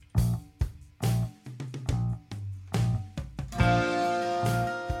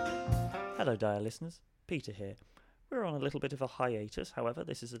Hello, Dire listeners. Peter here. We're on a little bit of a hiatus, however,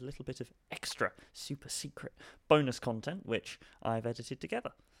 this is a little bit of extra, super secret bonus content which I've edited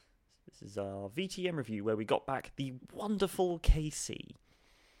together. This is our VTM review where we got back the wonderful KC.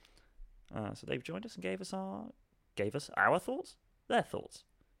 So they've joined us and gave us our thoughts? Their thoughts.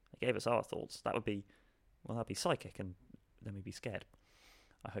 They gave us our thoughts. That'd be psychic, and then we'd be scared.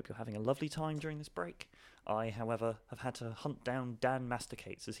 I hope you're having a lovely time during this break. I, however, have had to hunt down Dan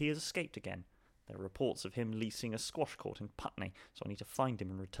Masticates as he has escaped again. There are reports of him leasing a squash court in Putney, so I need to find him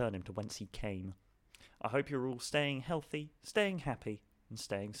and return him to whence he came. I hope you're all staying healthy, staying happy, and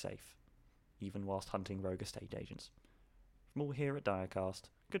staying safe, even whilst hunting rogue estate agents. From all here at Direcast,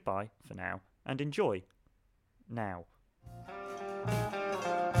 goodbye for now, and enjoy now.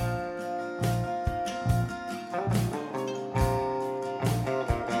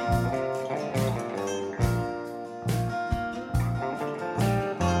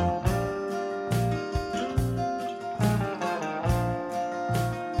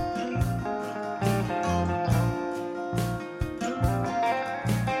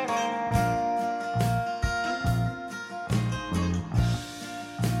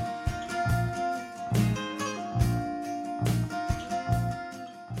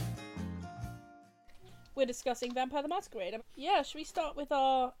 We're discussing Vampire the Masquerade. Yeah, should we start with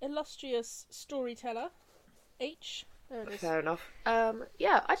our illustrious storyteller, H? There it is. Fair enough.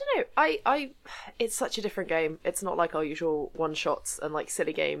 Yeah, I don't know. I it's such a different game. It's not like our usual one-shots and like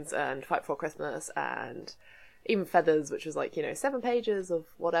silly games and Fight Before Christmas and even Feathers, which was like, 7 pages of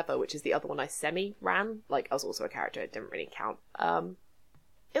whatever, which is the other one I semi-ran. Like, I was also a character, it didn't really count.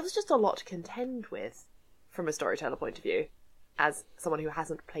 It was just a lot to contend with from a storyteller point of view, as someone who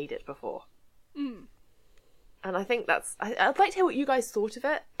hasn't played it before. And I think I'd like to hear what you guys thought of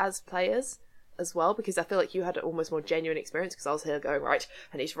it as players as well, because I feel like you had an almost more genuine experience, because I was here going, right,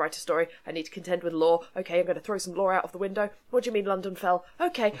 I need to write a story, I need to contend with lore, okay, I'm going to throw some lore out of the window, what do you mean London fell?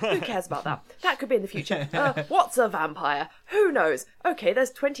 Okay, who cares about that? That could be in the future. What's a vampire? Who knows? Okay, there's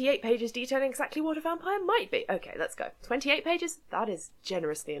 28 pages detailing exactly what a vampire might be. Okay, let's go. 28 pages? That is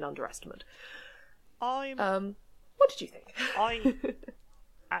generously an underestimate. What did you think?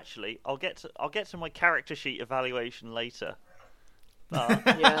 Actually, I'll get to my character sheet evaluation later.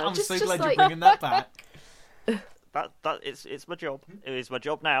 But Yeah, I'm so glad you're bringing that back. it's my job. It is my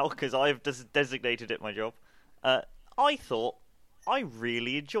job now because I've designated it my job. I thought I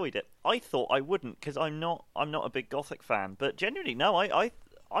really enjoyed it. I thought I wouldn't because I'm not a big Gothic fan, but genuinely no, I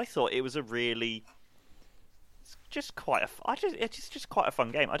thought it was a really it's just quite a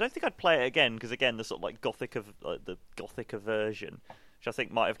fun game. I don't think I'd play it again because again the sort of like the Gothic aversion, which I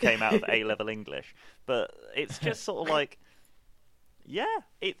think might have came out of A-level English, but it's just sort of like, yeah,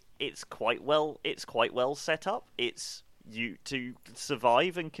 it's quite well set up. It's you to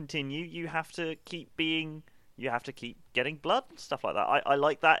survive and continue. You have to keep getting blood and stuff like that. I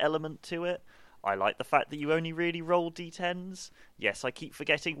like that element to it. I like the fact that you only really roll d10s. Yes, I keep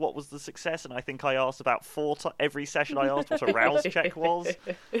forgetting what was the success, and I think I asked about every session I asked what a rouse check was.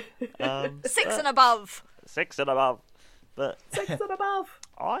 6 and above. 6 and above. But 6 and above.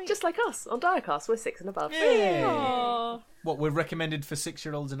 Just like us on Direcast, we're 6 and above. Yay. Aww. What, we're recommended for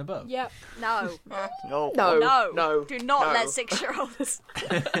 6-year-olds and above? Yep. No. No. Do not no. let 6-year-olds.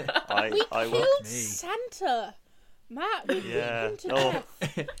 We I killed will. Santa. Matt, we beat him to Oh. death.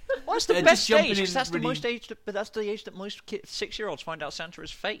 Well, that's the Just best jumping age, because in that's really- that's the age that most 6-year-olds find out Santa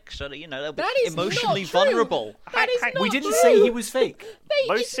is fake. So that they'll be That is emotionally not true. vulnerable. That is not We didn't true. say he was fake.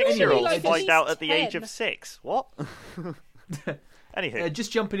 Most It's normally 6-year-olds like at find least out at the age 10. of 6. What? Anywho,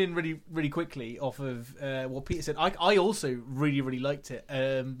 Just jumping in really, really quickly off of what Peter said, I also really, really liked it,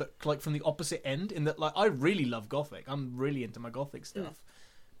 but like from the opposite end, in that like I really love Gothic. I'm really into my Gothic stuff.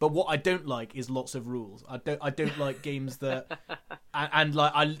 But what I don't like is lots of rules. I don't like games that and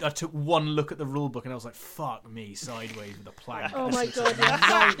like I took one look at the rule book and I was like, fuck me, sideways with a plank. Oh This my is God, a yeah.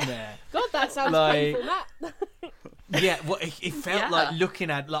 nightmare. God, that sounds Like- painful, Matt. Yeah, well, it felt Yeah. like looking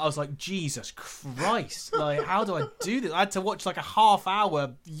at. Like, I was like, Jesus Christ! Like, how do I do this? I had to watch like a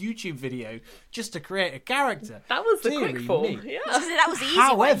half-hour YouTube video just to create a character. That was the Deary quick form. me. Yeah. That was the easy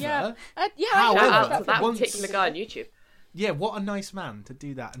However, way. Yeah. Shout However, out to that once- particular guy on YouTube. yeah, what a nice man to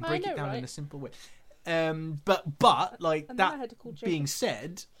do that and I break know, it down in right? a simple way. But like And then I that had to call Jacob. being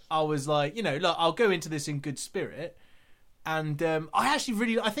said, I was like, look, I'll go into this in good spirit, and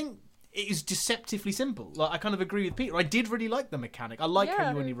I think it is deceptively simple. Like, I kind of agree with Peter. I did really like the mechanic. I like how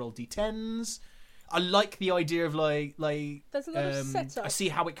Yeah. you only roll d10s. I like the idea of like There's a lot of setup. I see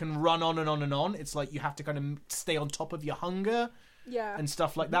how it can run on and on and on. It's like you have to kind of stay on top of your hunger Yeah. and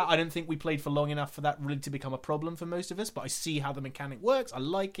stuff like that. I don't think we played for long enough for that really to become a problem for most of us, but I see how the mechanic works. I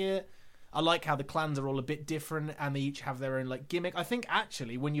like it. I like how the clans are all a bit different and they each have their own like gimmick. I think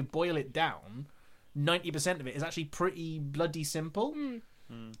actually when you boil it down, 90% of it is actually pretty bloody simple.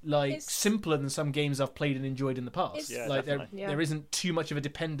 Like It's- simpler than some games I've played and enjoyed in the past. It's- Yeah, like definitely. there isn't too much of a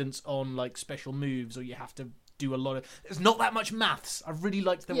dependence on like special moves, or you have to do a lot of. There's not that much maths. I really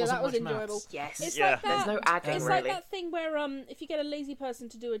liked there Yeah, wasn't that was much enjoyable. maths. Yes. It's Yeah. like that. There's no agging, It's really. like that thing where if you get a lazy person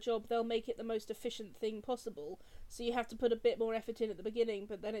to do a job, they'll make it the most efficient thing possible. So you have to put a bit more effort in at the beginning,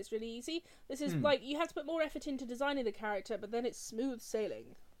 but then it's really easy. This is like you have to put more effort into designing the character, but then it's smooth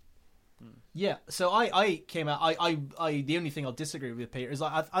sailing. Yeah, so I came out. I the only thing I'll disagree with Peter is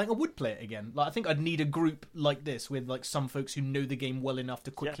like I think I would play it again. Like I think I'd need a group like this with like some folks who know the game well enough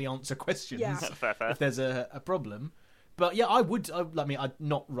to quickly answer questions Yeah. Fair. if there's a problem. But yeah, I would. I mean,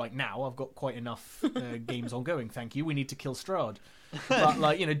 not right now. I've got quite enough games ongoing. Thank you. We need to kill Strahd. But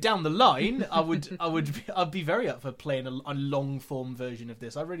like down the line, I'd be very up for playing a long form version of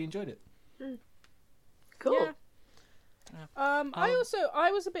this. I really enjoyed it. Cool. Yeah.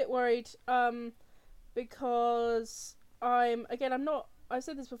 I was a bit worried because I'm not. I've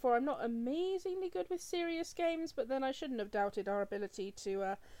said this before. I'm not amazingly good with serious games, but then I shouldn't have doubted our ability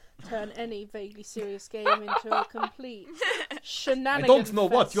to turn any vaguely serious game into a complete shenanigan.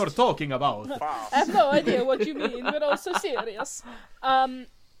 fest. talking about. I have no idea what you mean. We're all so serious. And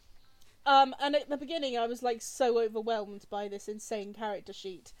at the beginning, I was like so overwhelmed by this insane character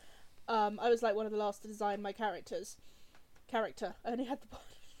sheet. I was like one of the last to design my character. I only had the body.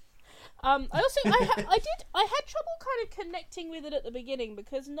 I had trouble kind of connecting with it at the beginning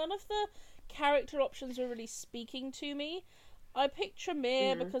because none of the character options were really speaking to me. I picked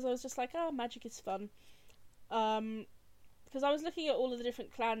Tremere because I was just like, oh, magic is fun. Because I was looking at all of the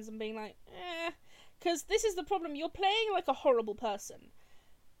different clans and being like, because this is the problem. You're playing like a horrible person,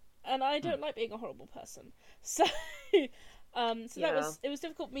 and I don't like being a horrible person. So, it was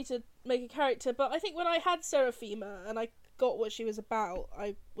difficult for me to make a character. But I think when I had Seraphima and I got what she was about,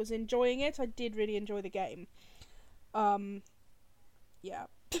 I was enjoying it. I did really enjoy the game. Yeah.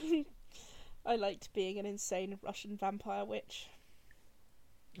 I liked being an insane Russian vampire witch.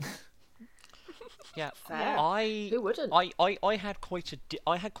 Yeah, Fair. Who wouldn't? I had quite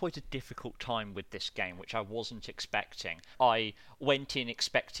a difficult time with this game, which I wasn't expecting. I went in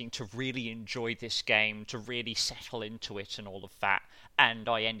expecting to really enjoy this game, to really settle into it, and all of that, and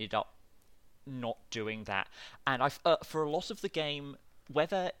I ended up not doing that. And for a lot of the game,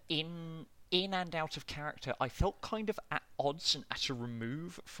 whether in and out of character, I felt kind of at odds and at a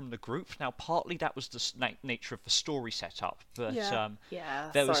remove from the group. Now, partly that was the nature of the story setup, but Yeah,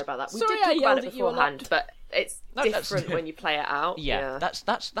 there sorry was- about that. We Sorry did I talk about yelled it at you a lot. beforehand, but it's No, that's- different when you play it out. yeah,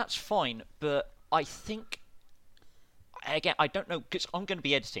 that's fine. But I think, again, I don't know, because I'm going to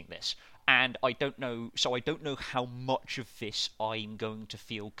be editing this, and I don't know how much of this I'm going to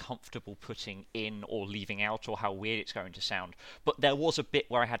feel comfortable putting in or leaving out, or how weird it's going to sound. But there was a bit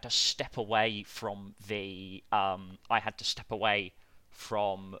where I had to step away from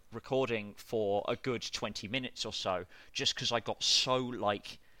recording for a good 20 minutes or so, just because I got so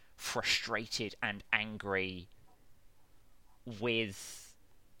like frustrated and angry with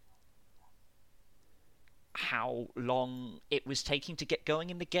how long it was taking to get going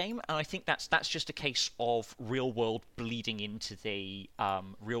in the game, and I think that's just a case of real world bleeding into the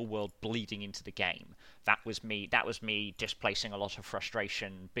game. That was me displacing a lot of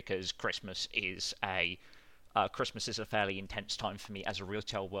frustration, because Christmas is a fairly intense time for me as a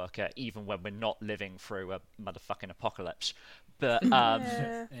retail worker, even when we're not living through a motherfucking apocalypse. But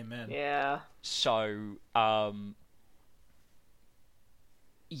Yeah. Amen. Yeah. so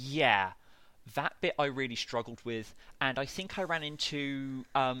yeah, that bit I really struggled with, and I think I ran into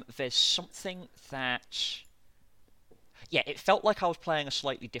there's something that, yeah, it felt like I was playing a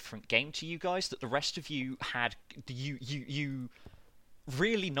slightly different game to you guys, that the rest of you had you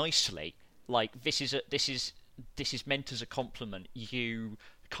really nicely, like, this is meant as a compliment, you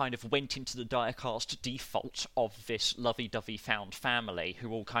kind of went into the diecast default of this lovey-dovey found family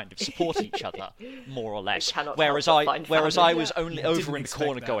who all kind of support each other, more or less. cannot Whereas help but I find whereas family. I was only over Didn't in the expect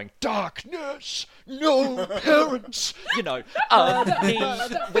corner that. going, darkness, no parents, you know,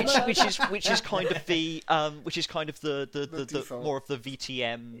 which is kind of the default. more of the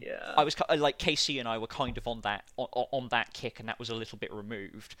VTM. Yeah. I was like, Casey and I were kind of on that kick, and that was a little bit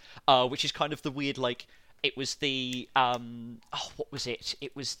removed, which is kind of the weird, like, it was the what was it?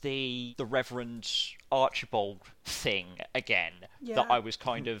 It was the Reverend Archibald thing again, Yeah. that I was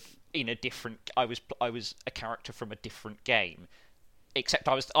kind of in a different. I was a character from a different game, except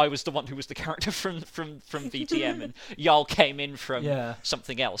I was the one who was the character from VTM, and Jarl came in from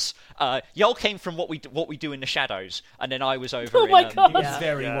something else. Jarl came from what we do in the shadows, and then I was over. Oh my God. It's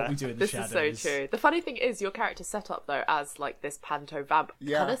very what we do in the This shadows. is so true. The funny thing is, your character setup though, as like this panto vamp,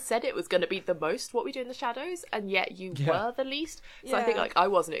 kind of said it was going to be the most what we do in the shadows, and yet you were the least. So I think Yeah. like I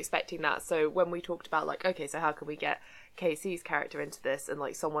wasn't expecting that. So when we talked about like, okay, so how can we get Casey's character into this, and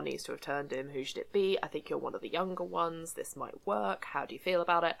like someone needs to have turned him, who should it be? I think you're one of the younger ones, this might work, how do you feel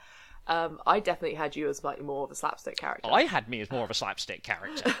about it? I definitely had you as like more of a slapstick character. I had me as more of a slapstick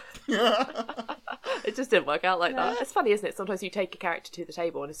character. It just didn't work out like that. It's funny, isn't it? Sometimes you take a character to the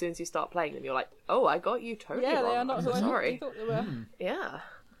table, and as soon as you start playing them, you're like, oh, I got you totally Yeah, wrong. they are not I'm who so I sorry. thought they were. Yeah,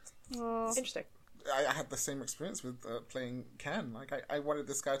 Aw. interesting. I had the same experience with playing Ken. Like, I wanted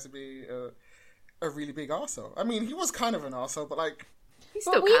this guy to be a really big arsehole. I mean, he was kind of an arsehole, but like, He's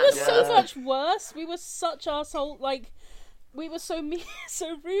But still we kind were of so much worse. We were such arsehole. Like, we were so mean,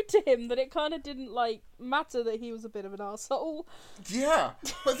 so rude to him that it kind of didn't like matter that he was a bit of an arsehole. yeah.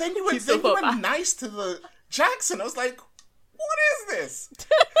 But then you were, still then you felt were bad. nice to the Jackson. I was like, what is this?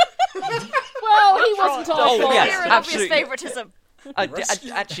 Well, he wasn't our Oh, fault. yeah, Clear and obvious absolutely. favoritism.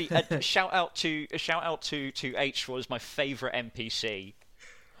 Actually, shout out to H was my favourite NPC.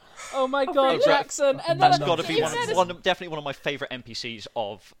 Oh my God, really? Jackson! And That's then got to be in fairness- definitely one of my favourite NPCs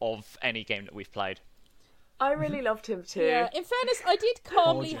of any game that we've played. I really loved him too. Yeah, in fairness, I did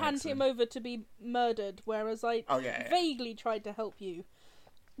calmly hand Jackson. him over to be murdered, whereas I Oh, yeah. vaguely tried to help you.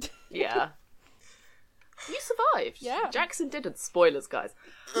 Yeah. You survived. Yeah. Jackson didn't. Spoilers, guys.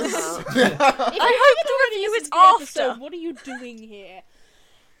 If you hope haven't the already review listened is to the episode, after. what are you doing here?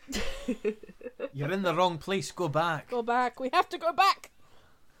 You're in the wrong place. Go back. Go back. We have to go back.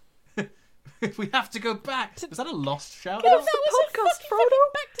 We have to go back. Was that a lost shout? Get That off the was a podcast, fucking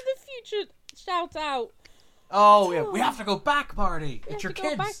Frodo. Back to the Future shout out. Oh yeah, we have to go back, party. We It's have your to go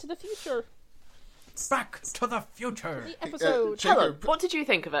kids. Back to the future. Back to the future. The episode. Jacob, Helen, what did you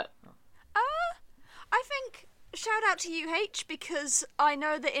think of it? I think shout out to UH because I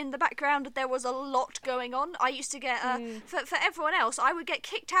know that in the background there was a lot going on. I used to get for everyone else, I would get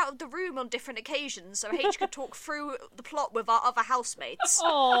kicked out of the room on different occasions so H could talk through the plot with our other housemates.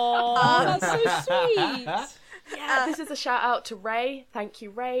 Aww, that's so sweet. Yeah, this is a shout out to Ray. Thank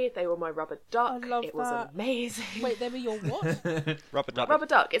you, Ray. They were my rubber duck. I love it was that. amazing. Wait, they were your what? Rubber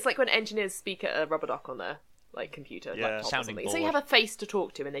duck. It's like when engineers speak at a rubber duck on their like computer, Yeah. laptop or Sounding something. So you board. have a face to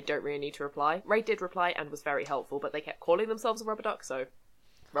talk to, and they don't really need to reply. Ray did reply and was very helpful, but they kept calling themselves a rubber duck, so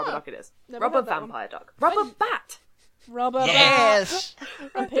rubber duck it is. Never Rubber heard that one. vampire duck. Rubber bat. Rubber Yes.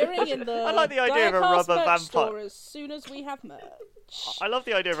 appearing in the I like the idea of a Diecast rubber merch vampire. store as soon as we have merch. I love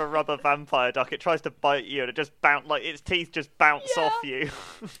the idea of a rubber vampire duck. It tries to bite you, and it just bounce like its teeth just bounce Yeah. off you.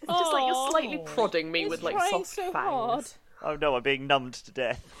 It's just like you're slightly prodding me It's with like trying soft so fangs. hard. Oh no, I'm being numbed to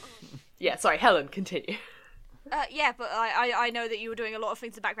death. Yeah, sorry, Helen, continue. Yeah, but I know that you were doing a lot of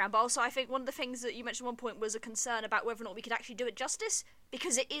things in the background, but also I think one of the things that you mentioned at one point was a concern about whether or not we could actually do it justice,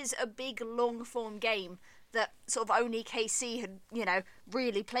 because it is a big, long-form game that sort of only KC had,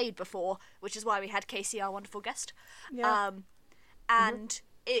 really played before, which is why we had KC, our wonderful guest. Yeah. And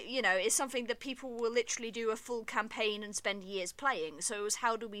it, is something that people will literally do a full campaign and spend years playing. So it was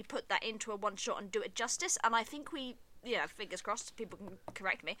how do we put that into a one-shot and do it justice? And I think we, fingers crossed, people can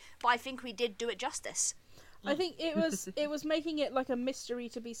correct me, but I think we did do it justice. I think it was making it like a mystery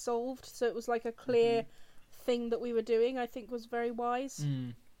to be solved, so it was like a clear thing that we were doing. I think was very wise.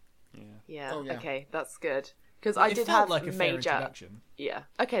 Yeah, Oh, yeah. okay, that's good. Because I It did felt have like a fair major... introduction. Yeah,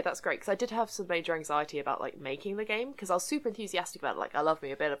 okay, that's great. Because I did have some major anxiety about like making the game, because I was super enthusiastic about it. Like, I love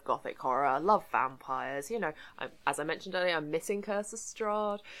me a bit of gothic horror, I love vampires, as I mentioned earlier, I'm missing Curse of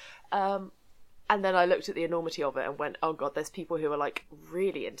Strahd. And then I looked at the enormity of it and went, oh god, there's people who are like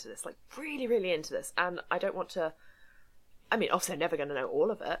really into this, like really, really into this. And I don't want to... I mean, obviously I'm never going to know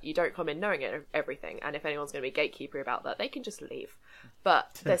all of it. You don't come in knowing everything. And if anyone's going to be gatekeeper about that, they can just leave.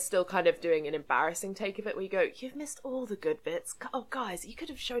 But they're still kind of doing an embarrassing take of it where you go, you've missed all the good bits. Oh, guys, you could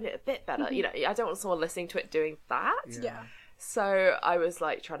have shown it a bit better. I don't want someone listening to it doing that. Yeah. So I was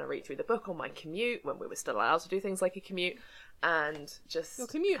like trying to read through the book on my commute when we were still allowed to do things like a commute, and just Your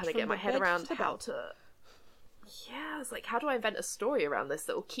commute kind of from get my the head bed around to the how bed. to... Yeah, I was like, how do I invent a story around this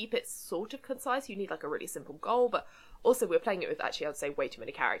that will keep it sort of concise? You need like a really simple goal, but also we were playing it with actually, I'd say, way too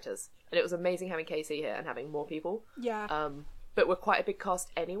many characters. And it was amazing having Casey here and having more people. Yeah. But we're quite a big cast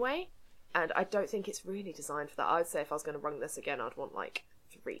anyway, and I don't think it's really designed for that. I'd say if I was going to run this again, I'd want like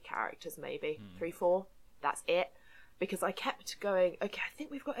 3 characters maybe, 3, 4. That's it. because I kept going, okay, I think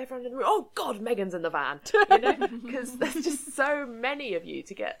we've got everyone in the room. Oh God, Megan's in the van, you know, because there's just so many of you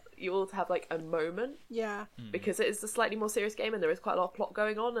to get you all to have like a moment. Yeah. Because it is a slightly more serious game and there is quite a lot of plot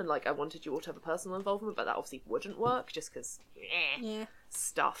going on, and like I wanted you all to have a personal involvement, but that obviously wouldn't work just because Yeah.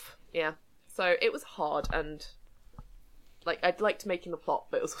 stuff. Yeah. So it was hard, and like I'd liked making the plot,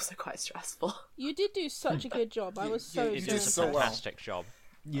 but it was also quite stressful. You did do such a good job. I was so you You did did a impressed. so well. fantastic job.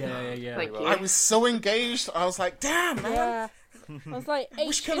 Yeah. Thank you. I was so engaged. I was like, damn, man. Yeah. I was like,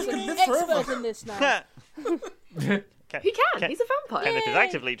 H Ken is could an live expert forever. in this now. He can. He's a vampire. Kenneth has Yay.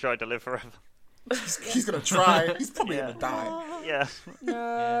 actively tried to live forever. He's gonna try. He's probably gonna die. Yeah.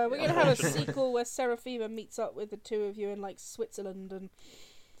 No, we're gonna have a sequel where Seraphima meets up with the two of you in like Switzerland and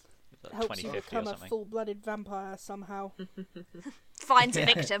helps you 2050 or become a something. full-blooded vampire somehow. Finds a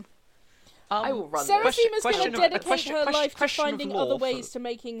victim. I will run. Seraphima's going to question of- dedicate question- her question- life to question of finding law other for- ways to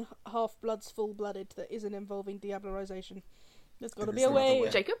making half-bloods full-blooded that isn't involving diablerization. There's got to There be is a no way. other way.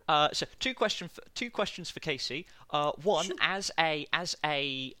 Jacob. So two questions for Casey. One, as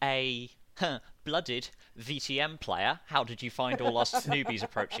a blooded VTM player, how did you find all us newbies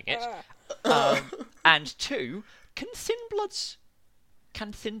approaching it? And two, can thin bloods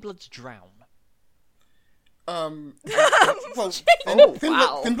drown? Well,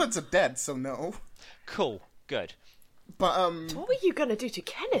 Thin Bloods are dead, so no. Cool, good. But What were you gonna do to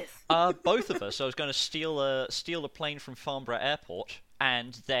Kenneth? Both of us. I was going to steal a plane from Farnborough Airport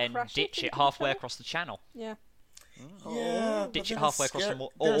and then Crash it ditch into it the halfway channel? across the channel. Yeah. yeah, but Ditch it there are halfway across the scare-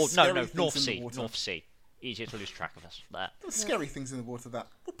 North. there are Or no, scary North things in the Sea. water. North Sea. Easier to lose track of us. There. There's scary things in the water that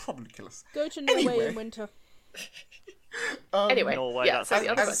will probably kill us. Go to Norway Anyway. in winter. Anyway, Norway, yeah. that's So the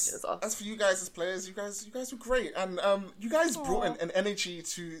other As, question is as for you guys as players, you guys were great, and you guys brought an energy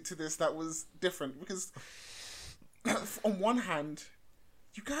to this that was different because on one hand,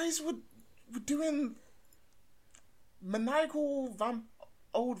 you guys were doing maniacal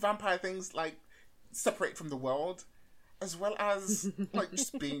old vampire things like separate from the world, as well as like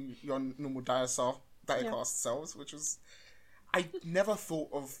just being your normal diecast selves, which was I never thought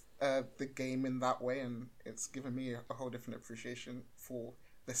of the game in that way, and it's given me a whole different appreciation for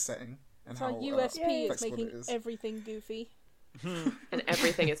the setting and So how USP is flexible making it is. everything goofy. and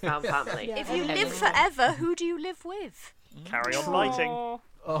everything is found family. Yeah. If you And live everything. forever, who do you live with? Carry on fighting. Aw.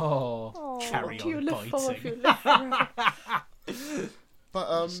 Oh, carry Do you on live for? biting. You live forever.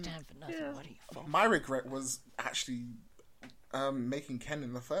 But Stand for nothing. What are you for? my regret was actually making Ken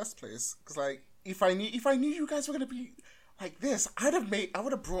in the first place, because like if I knew you guys were gonna be like this, I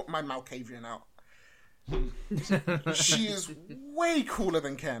would have brought my Malkavian out. She is way cooler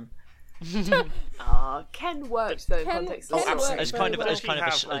than Ken. Ken worked though in Ken- context Ken of worked As very kind of well. as kind of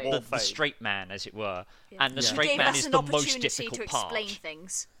Have a, more the faith. straight man, as it were, and the He straight gave man us is an the most opportunity difficult to part. explain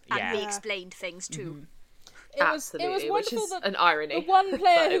things, and Yeah. we Yeah. explained things too. It absolutely, was which wonderful is that an irony. the one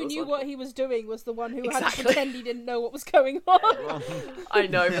player but it who was knew wonderful. what he was doing was the one who had to Exactly. pretend he didn't know what was going on. I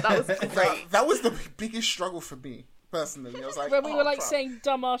know, but that was great. That was the biggest struggle for me personally. I was like, when we were like crap. saying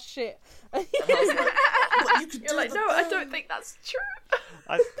dumbass shit. And I was like, but you could You're do like, the no, I thing. don't think that's true.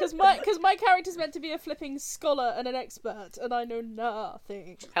 Because my character's meant to be a flipping scholar and an expert, and I know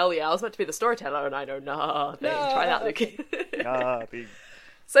nothing. Hell yeah, I was meant to be the storyteller, and I know nothing. Try that, Luke.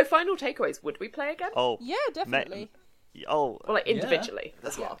 So, final takeaways. Would we play again? Oh, Yeah, definitely. oh, Or like individually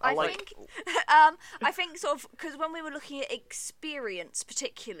as well? I like- think, I think sort of because when we were looking at experience,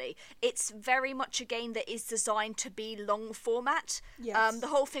 particularly, it's very much a game that is designed to be long format. Yes. The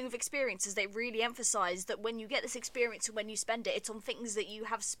whole thing with experience is they really emphasise that when you get this experience and when you spend it, it's on things that you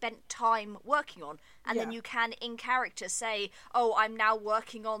have spent time working on, and then Yeah. you can in character say, "Oh, I'm now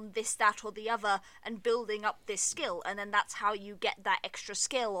working on this, that, or the other," and building up this skill, and then that's how you get that extra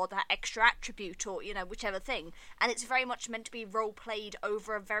skill or that extra attribute or whichever thing, and it's very much meant to be role played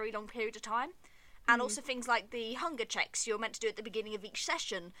over a very long period of time. And also things like the hunger checks you're meant to do at the beginning of each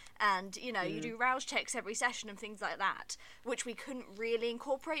session, and you do rouse checks every session and things like that, which we couldn't really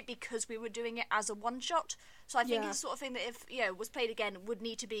incorporate because we were doing it as a one shot. So I think Yeah. it's the sort of thing that if was played again would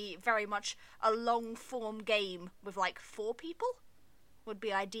need to be very much a long form game with like 4 people would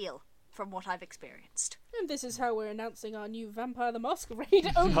be ideal from what I've experienced. And this is how we're announcing our new Vampire the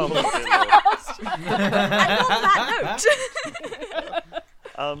Masquerade only Oh, podcast. And on that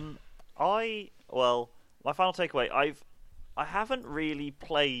note, my final takeaway, I haven't really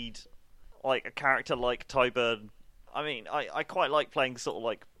played like a character like Tyburn. I mean, I quite like playing sort of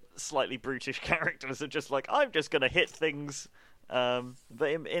like slightly brutish characters and just like I'm just gonna hit things. But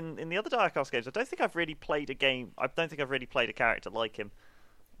in the other Diecast games, I don't think I've really played a game. I don't think I've really played a character like him.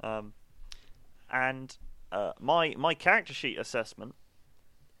 And my character sheet assessment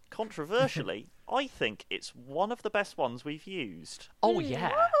controversially, I think it's one of the best ones we've used. Oh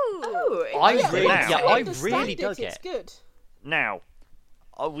yeah. Oh, I Yeah, really, now- yeah, once I understand really dug It's it. good. Now,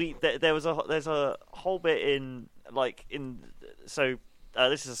 there's a whole bit in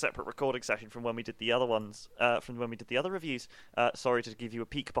this is a separate recording session from when we did the other ones, from when we did the other reviews. Sorry to give you a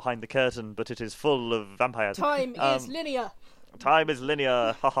peek behind the curtain, but it is full of vampires. Time is linear. Time is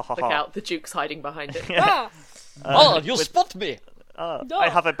linear. Ha ha ha look ha. out, the Duke's hiding behind it. Ah, Oh, you spot me! no. I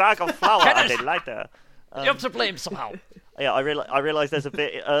have a bag of flour and a lighter. You have to blame somehow. Yeah, I realized there's a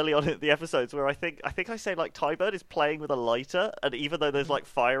bit early on in the episodes where I think I say like Tybird is playing with a lighter, and even though there's like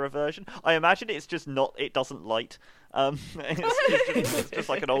fire aversion, I imagine it's just not. It doesn't light. It's just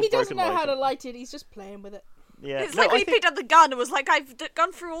like an old He doesn't broken know how lighter. to light it. He's just playing with it. Yeah, It's no, like I when he think, picked up the gun and was like, I've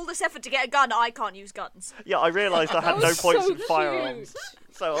gone through all this effort to get a gun, I can't use guns. yeah, I realised I had That no was points so in firearms,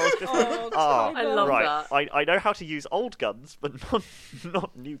 cute. so I was just Oh, I love right. that. I know how to use old guns, but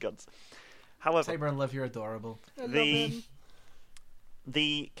not new guns. However, Tabor and Love, you're adorable. I love The- him.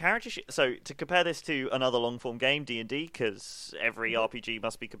 the character so to compare this to another long form game, D&D, because every RPG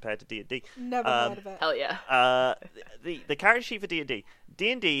must be compared to D&D. Never heard of it. Hell yeah. The character sheet for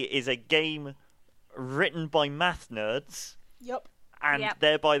D&D is a game written by math nerds, Yup. and Yep.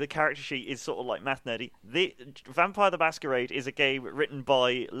 thereby the character sheet is sort of like math nerdy. The Vampire the Masquerade is a game written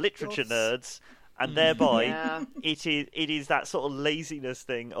by literature Yes. nerds, and thereby Yeah. it is that sort of laziness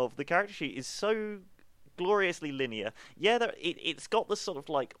thing of the character sheet is so gloriously linear. Yeah, it's got the sort of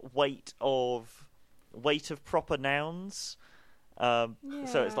like weight of proper nouns. So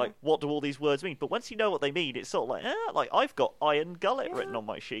it's Yeah. like, what do all these words mean? But once you know what they mean, it's sort of like I've got Iron Gullet written on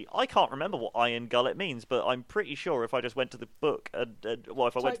my sheet. I can't remember what Iron Gullet means, but I'm pretty sure if I just went to the book and if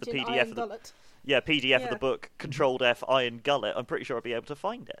I went to the Typed in PDF Iron of the Gullet. PDF of Yeah. the book, Controlled F Iron Gullet, I'm pretty sure I'd be able to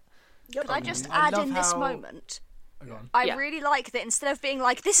find it. Yep. Could I just I add love in this how- moment? Oh, go on. I Yeah. really like that instead of being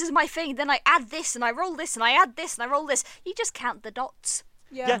like, this is my thing, then I add this, and I roll this, and I add this, and I roll this, you just count the dots.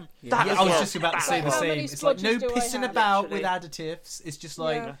 Yeah. That Yeah, as I was well. just about to say the How many same. It's like no splodges do I pissing have? about with Literally. additives. It's just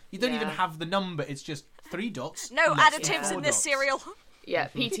like Yeah. you don't even Yeah. have the number. It's just 3 dots. No next to additives 4 in this dots. cereal. Yeah,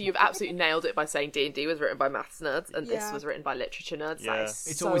 Peter, you've absolutely nailed it by saying D&D was written by maths nerds and this Yeah. was written by literature nerds. Yeah. That is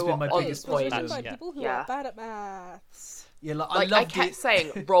It's so always been my on biggest point. It's written by Yeah. people who Yeah. are bad at maths. Yeah, like, Like, I I love kept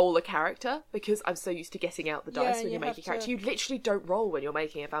saying, roll a character, because I'm so used to getting out the dice Yeah, when you you're making a have character. to- You literally don't roll when you're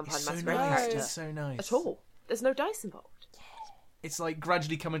making a Vampire It's so Masquerade nice. character It's so nice. at all. There's no dice involved. It's like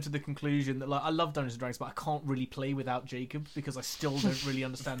gradually coming to the conclusion that like I love Dungeons and Dragons, but I can't really play without Jacob because I still don't really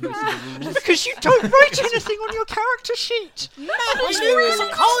understand most of the rules. Because you don't write anything on your character sheet. I know,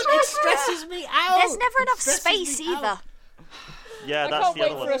 I can't. It stresses me out. There's never It enough stresses space me out. either. Yeah, I that's can't the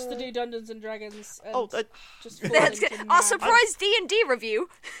wait other for one. us to do Dungeons and Dragons and Oh, just fall That's into our mad- surprise D&D review.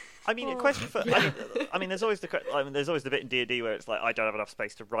 I mean, a question for I mean, there's always the bit in D&D where it's like I don't have enough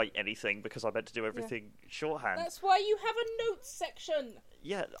space to write anything because I meant to do everything shorthand. That's why you have a notes section.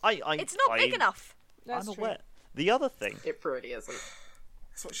 Yeah, It's not big enough. That's I'm true. aware. The other thing, It really isn't.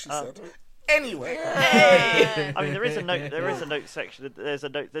 That's what she said. Anyway, I mean, there is a note. There is a note section. There's a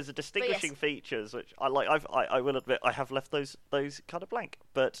note. There's a distinguishing yes. features which I like. I will admit I have left those kind of blank.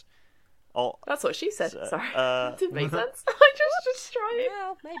 But That's what she said. So, Sorry. Didn't make sense. I just tried.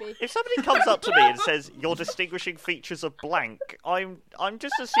 Well, maybe. if somebody comes up to me and says your distinguishing features are blank, I'm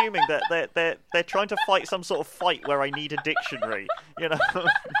just assuming that they're trying to fight some sort of fight where I need a dictionary. You know.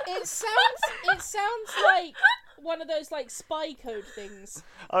 It sounds like one of those like spy code things.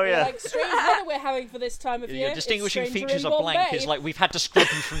 Oh yeah. Like strange weather we're having for this time of year. Your It's distinguishing stranger features in are blank. Bombay. It's like we've had to scrub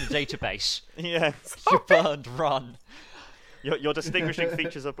them from the database. Yeah. You burned, run. Your distinguishing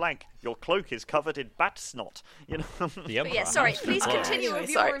features are blank. Your cloak is covered in bat snot. You know. The But Emperor. yeah, sorry, please continue with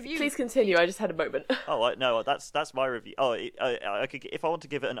your Sorry, review. please continue. I just had a moment. Oh no, that's my review. Oh, I could, if I want to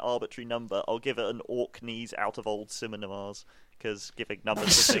give it an arbitrary number, I'll give it an Orkneys out of old cinemas, because giving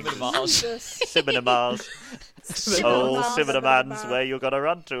numbers to things. Cinemas. Jesus. Cinemas. Oh, Cinemans, where you gonna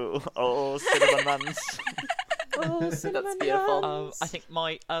run to? Oh, Cinemans. Oh, cinnamon beautiful. buns. I think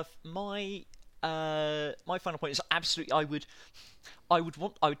my final point is absolutely. I would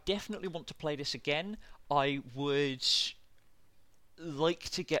definitely want to play this again. I would like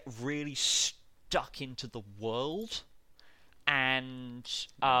to get really stuck into the world, and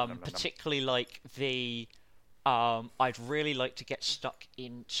particularly like the. I'd really like to get stuck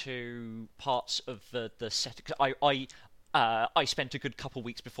into parts of the set. 'Cause I spent a good couple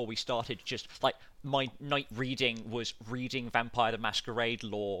weeks before we started just like my night reading was reading Vampire the Masquerade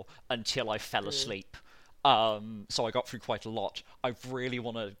lore until I fell asleep. So I got through quite a lot. I really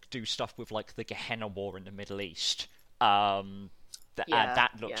want to do stuff with like the Gehenna War in the Middle East. And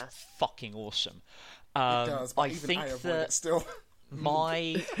that looks fucking awesome. it does. But I even think I avoid that it still.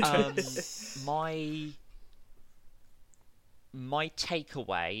 my my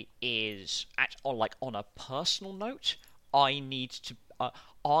takeaway is on a personal note, I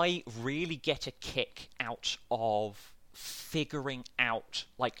really get a kick out of figuring out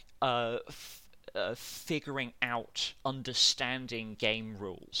understanding game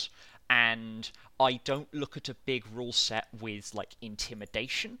rules. And I don't look at a big rule set with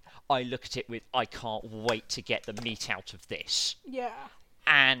intimidation. I look at it with, I can't wait to get the meat out of this. Yeah.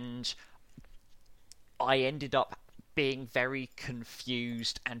 And I ended up being very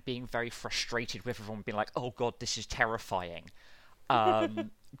confused and being very frustrated with everyone being like, oh god, this is terrifying.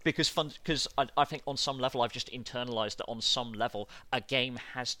 Because I think on some level I've just internalized that on some level a game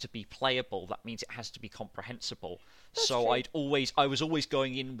has to be playable. That means it has to be comprehensible. That's so true. I was always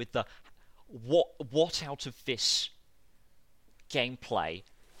going in with the what out of this gameplay,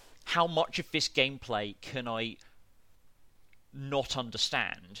 how much of this gameplay can I not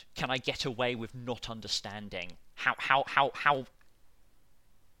understand? Can I get away with not understanding? How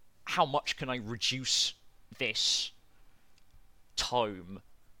much can I reduce this tome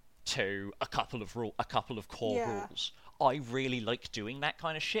to a couple of core Yeah. rules? I really like doing that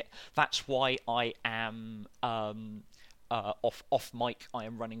kind of shit. That's why I am off mic. I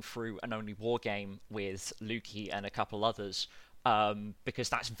am running through an Only War game with Lukey and a couple others, because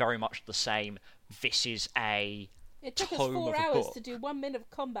that's very much the same. This is a It took us tome 4 of a hours book. to do 1 minute of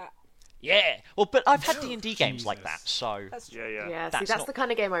combat. Yeah, well, but I've had D&D games like Jesus. that, so That's true. Yeah. Yeah, see, That's that's not- the kind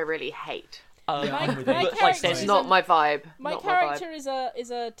of game I really hate. Yeah, I'm with my you. but, character there's is Not a- my vibe. My not character my vibe.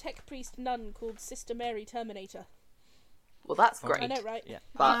 is a tech priest nun called Sister Mary Terminator. Well, that's great. I know, right? Yeah.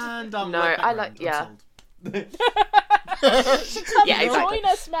 But And I'm no, right I background, like I'm yeah. sold. Yeah, exactly.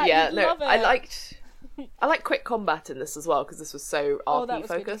 Join us, Matt. Yeah, You'd no, love it. I like quick combat in this as well because this was so Oh, that RP was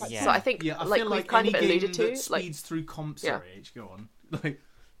good. focused. Yeah. So I think Yeah, I like feel we've like kind any of game alluded that to, like speeds through Sorry, H, go on.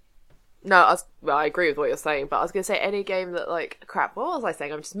 no, I agree with what you're saying, but I was going to say any game that like crap. What was I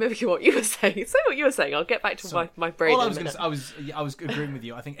saying? I'm just mimicking what you were saying. Say what you were saying. I'll get back to Sorry. my brain. All I in was a going minute. to say, I was agreeing with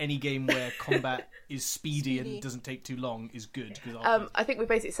you. I think any game where combat is speedy Speedy. and doesn't take too long is good. Because I think we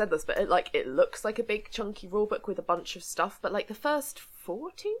basically said this, but it looks like a big chunky rulebook with a bunch of stuff. But like the first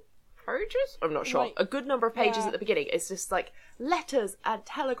 14 pages, I'm not sure. Right. A good number of pages Yeah. at the beginning is just like letters and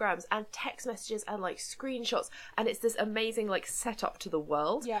telegrams and text messages and like screenshots, and it's this amazing like setup to the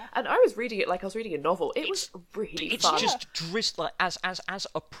world. Yeah. And I was reading it like I was reading a novel. It was really It's fun. just like as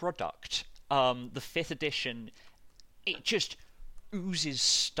a product. The 5th edition, it just oozes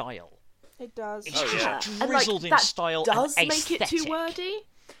style. It does. It's Oh, just yeah. And, like, drizzled in that style does and make it too aesthetic. wordy.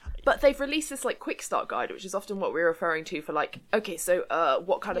 But they've released this like quick start guide, which is often what we're referring to for like, okay, so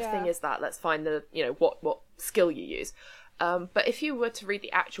what kind of Yeah. thing is that? Let's find the what skill you use. But if you were to read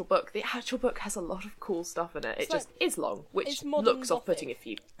the actual book has a lot of cool stuff in it. It It's just like- is long, which it's modern looks off-putting Gothic. if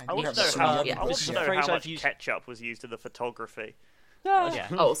you. I want have to know so how, many yeah. I want This to is know a phrase how I've much used- ketchup was used in the photography. Ah. Yeah.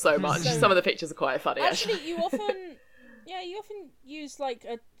 Oh, so much. So- Some of the pictures are quite funny. Actually, Actually, you often use like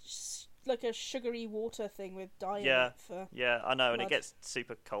a sugary water thing with dye in Yeah. it for. Yeah, I know, and it Blood. gets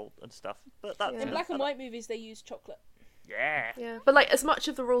super cold and stuff. But that's Yeah. In black and white movies, they use chocolate. Yeah. yeah, but like as much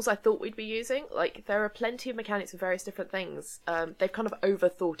of the rules I thought we'd be using, like there are plenty of mechanics for various different things. They've kind of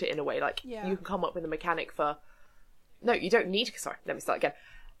overthought it in a way. Like Yeah. you can come up with a mechanic for. No, you don't need. Sorry, let me start again.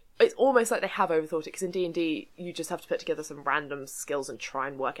 It's almost like they have overthought it because in D&D you just have to put together some random skills and try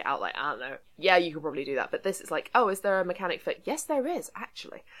and work it out. Like I don't know, yeah, you could probably do that, but this is like, oh, is there a mechanic for? Yes, there is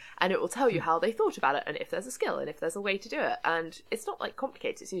actually, and it will tell you how they thought about it and if there's a skill and if there's a way to do it. And it's not like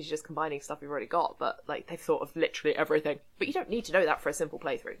complicated; it's usually just combining stuff you've already got. But like they've thought of literally everything. But you don't need to know that for a simple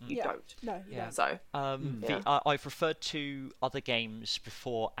playthrough. You Yeah. don't. No, you don't. So The, I've referred to other games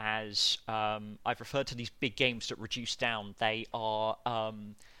before as I've referred to these big games that reduce down. They are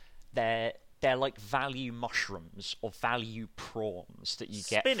they're like value mushrooms or value prawns that you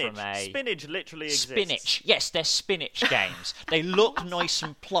get Spinach. from a Spinach literally exists. spinach. Yes, they're spinach games. They look nice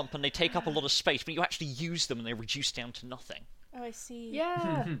and plump and they take up a lot of space, but you actually use them and they reduce down to nothing. Oh, I see.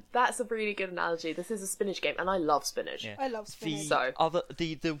 yeah, that's a really good analogy. This is a spinach game, and I love spinach. Yeah. I love spinach. So-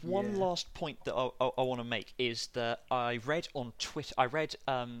 The one last point that I want to make is that I read on Twitter. I read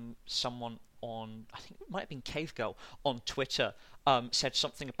someone on, I think it might have been Cave Girl on Twitter, said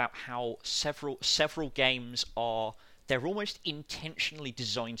something about how several games they're almost intentionally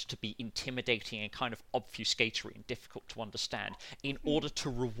designed to be intimidating and kind of obfuscatory and difficult to understand in order to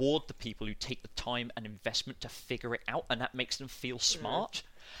reward the people who take the time and investment to figure it out, and that makes them feel smart.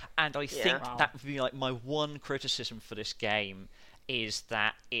 And I think Wow. that would be like my one criticism for this game is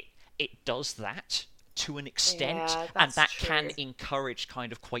that it does that to an extent, Yeah, and that's that can true. encourage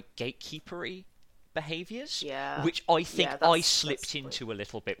kind of quite gatekeepery behaviours, Yeah. which I think Yeah, I that's slipped the point. into a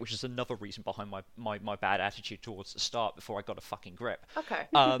little bit, which is another reason behind my bad attitude towards the start before I got a fucking grip. Okay.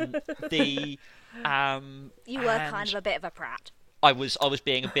 The You were and kind of a bit of a prat. I was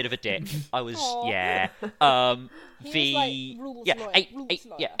being a bit of a dick. I was Aw. yeah. He was like rules yeah, lawyer, rules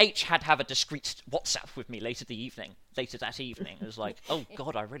lawyer. yeah. H had to have a discreet WhatsApp with me later that evening. It was like, oh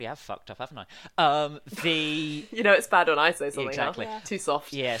god, I really have fucked up, haven't I? The You know it's bad when I say something. Exactly. Huh? Yeah. Too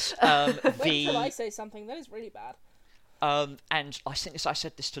soft. yes, Wait till I the say something. That is really bad. and I think I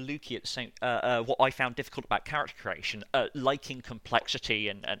said this to Lukey at the same. What I found difficult about character creation, liking complexity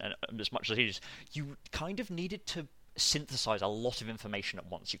and as much as it is, you kind of needed to synthesize a lot of information at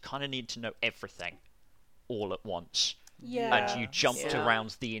once. You kind of need to know everything all at once. Yeah. And you jumped Yeah.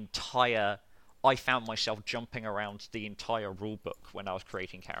 around the entire. I found myself jumping around the entire rule book when I was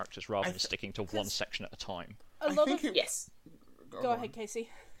creating characters rather than sticking to one section at a time. A I lot think of. it, Yes. Go ahead, Casey.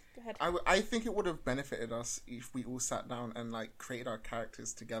 Go ahead. I think it would have benefited us if we all sat down and like created our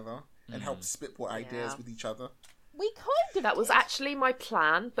characters together and helped spitball ideas Yeah. with each other. We kind of. That was did. actually my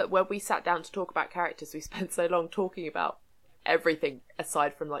plan, but when we sat down to talk about characters, we spent so long talking about everything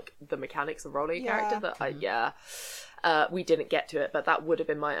aside from like the mechanics of rolling a Yeah. character that we didn't get to it. But that would have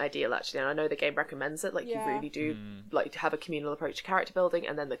been my ideal actually, and I know the game recommends it. Like Yeah. you really do like to have a communal approach to character building,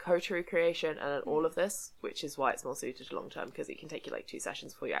 and then the Kotaru creation, and then all of this, which is why it's more suited to long term because it can take you like 2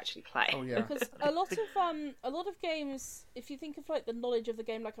 sessions before you actually play. Oh yeah. Because a lot of games, if you think of like the knowledge of the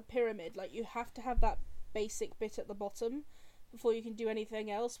game like a pyramid, like you have to have that basic bit at the bottom before you can do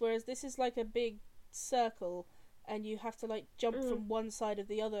anything else. Whereas this is like a big circle, and you have to like jump from one side of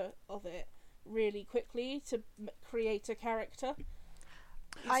the other of it really quickly to create a character.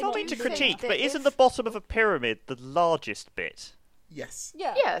 I Sorry do to think critique, that but isn't if- the bottom of a pyramid the largest bit? Yes.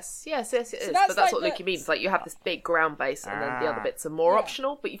 Yeah. Yes, it is. that's But that's like what the- Lukey means. Like you have this big ground base, and then the other bits are more Yeah.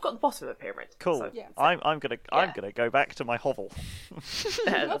 optional. But you've got the bottom of a pyramid. Cool. So, Yeah. I'm gonna go back to my hovel.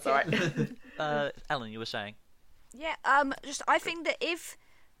 that's all right. Ellen, you were saying? Yeah, just I think that if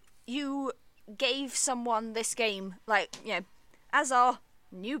you gave someone this game, like, you know, as our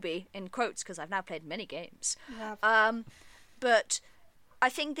newbie, in quotes, because I've now played many games, but I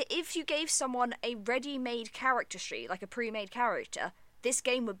think that if you gave someone a ready-made character sheet, like a pre-made character, this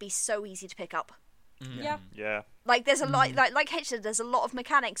game would be so easy to pick up. Yeah. Yeah. Like, there's a lot, like H said, there's a lot of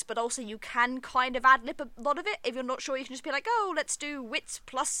mechanics, but also you can kind of ad-lib a lot of it. If you're not sure, you can just be like, oh, let's do wits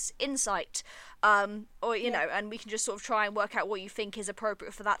plus insight. Or, you know, and we can just sort of try and work out what you think is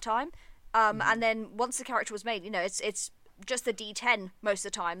appropriate for that time. And then once the character was made, you know, it's just a D10 most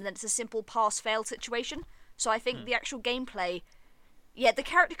of the time, and then it's a simple pass-fail situation. So I think the actual gameplay... Yeah, the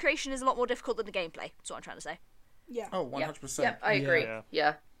character creation is a lot more difficult than the gameplay, that's what I'm trying to say. Yeah. Oh, 100%. Yeah, I agree.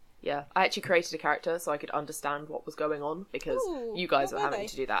 Yeah. Yeah. I actually created a character so I could understand what was going on because Ooh, you guys what were were having they?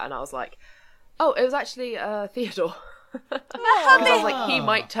 to do that, and I was like, oh, it was actually Theodore. Oh, Because I was like, he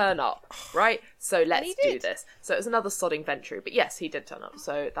might turn up, right? So let's he do did. this. So it was another sodding venture, but yes, he did turn up,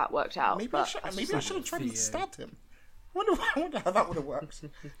 so that worked out. Maybe but I should have tried and stabbed him. I wonder how that would have worked.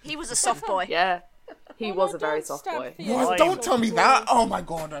 He was a soft boy. yeah, he Oh, was no, a very don't soft stab boy. Theo. What? Don't tell me that. Oh my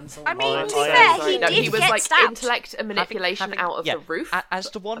god, I'm so. I mean, I- to be I- fair, sorry. he No, did he was get like stabbed. intellect and manipulation out of yeah, the roof. As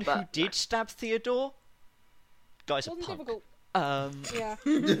the one who but- did stab Theodore, guy's a Wasn't punk. difficult. Mm.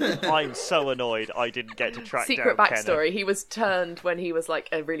 Yeah. I'm so annoyed I didn't get to track Secret down backstory: he was turned when he was like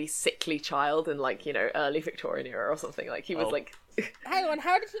a really sickly child in like early Victorian era or something. Like he was Oh. like, Hang on,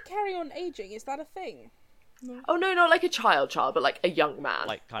 how did he carry on aging? Is that a thing? oh no, not like a child, but like a young man.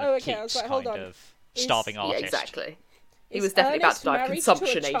 Like kind Oh, of okay, I was Keats like, hold kind on. of starving Yeah, yeah, artist. exactly. He Is was definitely about Ernest to die of married to a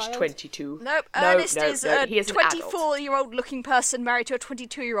consumption, aged child? 22. Nope, No, Ernest no, is no, a he is an adult. 24-year-old looking person married to a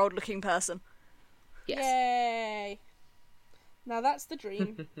 22-year-old looking person. Yes. Yay. Now that's the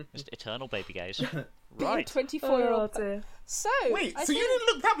dream. Just eternal baby gaze. Being Right. 24-year-old. Oh, dear. So. Wait, I so you think-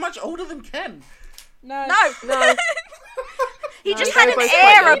 didn't look that much older than Ken? No. No, No, he just they had were an both quite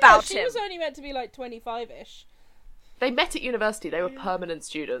air young. about she him. was only meant to be like 25-ish. they met at university. They were permanent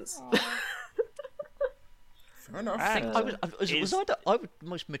students. Fair enough. And Was I the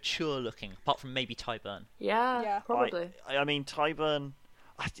most mature looking, apart from maybe Tyburn? Yeah, Yeah. probably. I mean, Tyburn.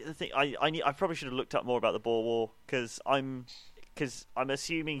 I think I probably should have looked up more about the Boer War because I'm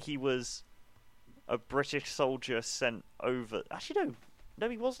assuming he was a British soldier sent over. Actually, no,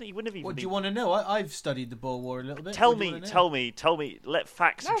 he wasn't. He wouldn't have even. What do been... you want to know? I've studied the Boer War a little bit. Tell What do you me, wanna know? tell me. Let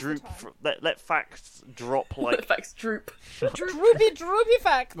facts Now's the droop. time. Let facts drop like. Facts droop. Droopy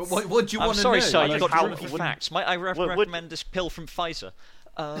facts. But what do you I'm want to sorry, know? sir. Like, You've got how- droopy wouldn't- facts. Might I would- recommend this pill from Pfizer?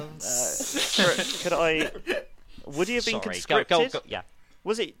 Could I? Would he have been Sorry, conscripted? go, yeah.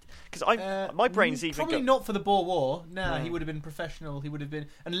 Was it? Because my brain's even probably not for the Boer War. No, he would have been professional. He would have been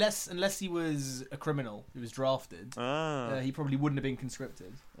unless he was a criminal who was drafted. He probably wouldn't have been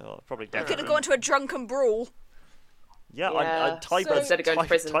conscripted. Oh, probably Could definitely. have gone to a drunken brawl. Yeah, Tybert, instead of going to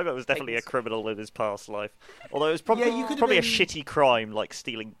prison. Tybert was definitely a criminal in his past life. Although it was probably probably a shitty crime like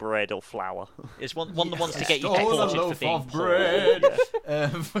stealing bread or flour. It's one of the ones to get you Stole a deported for loaf being of poor. bread.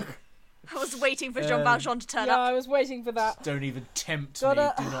 I was waiting for Jean Valjean to turn Yeah, up. I was waiting for that. Don't even tempt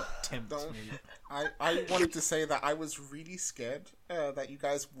Gotta- me. Do not tempt Don't. me. I wanted to say that I was really scared that you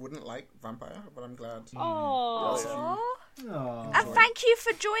guys wouldn't like Vampire, but I'm glad. Oh, Aww. And thank you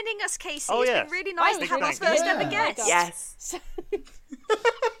for joining us, Casey. Oh, It's yeah. been really nice to have our Thank you. first ever Yeah. guest. Yes.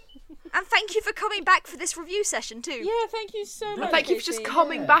 And thank you for coming back for this review session too. yeah. Thank you so much. Thank you for just Casey.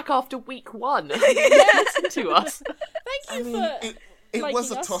 coming back after week 1. Listen to us. Thank you for. It liking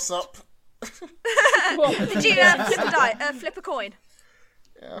was a us. toss-up. What? Did you flip a coin?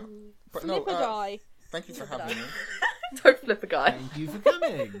 Yeah. But Flip a no, die. thank you for having me. Don't flip a guy. Thank you for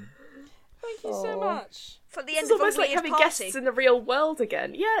coming. Thank you so much. For the It's end of a almost like weird having party. guests in the real world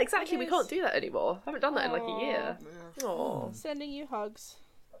again. Yeah, exactly. It We is. can't do that anymore. I haven't done that in like a year. Aww. Sending you hugs.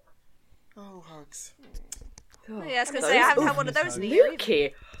 Oh, hugs. Yeah, I was going to say, I haven't had one of those in a year either.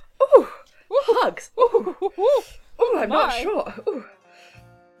 Lukey. Ooh. Hugs. Ooh. Ooh, I'm not My. sure. Ooh.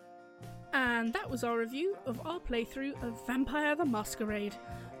 And that was our review of our playthrough of Vampire the Masquerade.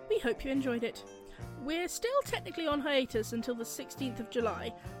 We hope you enjoyed it. We're still technically on hiatus until the 16th of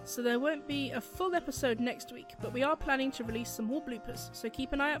July, so there won't be a full episode next week, but we are planning to release some more bloopers, so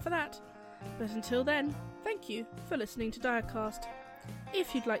keep an eye out for that. But until then, thank you for listening to Diacast.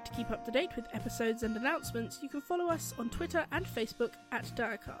 If you'd like to keep up to date with episodes and announcements, you can follow us on Twitter and Facebook at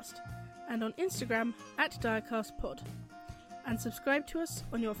Diacast, and on Instagram at DiacastPod. And subscribe to us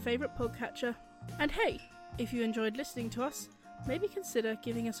on your favourite podcatcher. And hey, if you enjoyed listening to us, maybe consider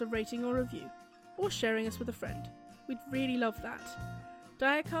giving us a rating or review, or sharing us with a friend. We'd really love that.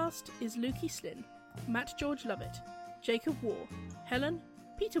 Diacast is Lukey Slynn, Matt George Lovett, Jacob Waugh, Helen,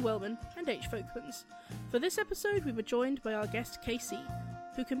 Peter Wellman, and H. Folkmans. For this episode, we were joined by our guest KC,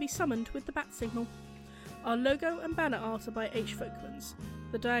 who can be summoned with the bat signal. Our logo and banner art are by H. Folkmans.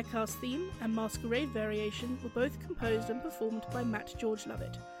 The Diacast theme and Masquerade variation were both composed and performed by Matt George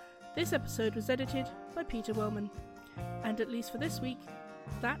Lovett. This episode was edited by Peter Wellman. And at least for this week,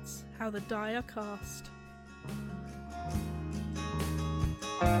 that's how the die are cast.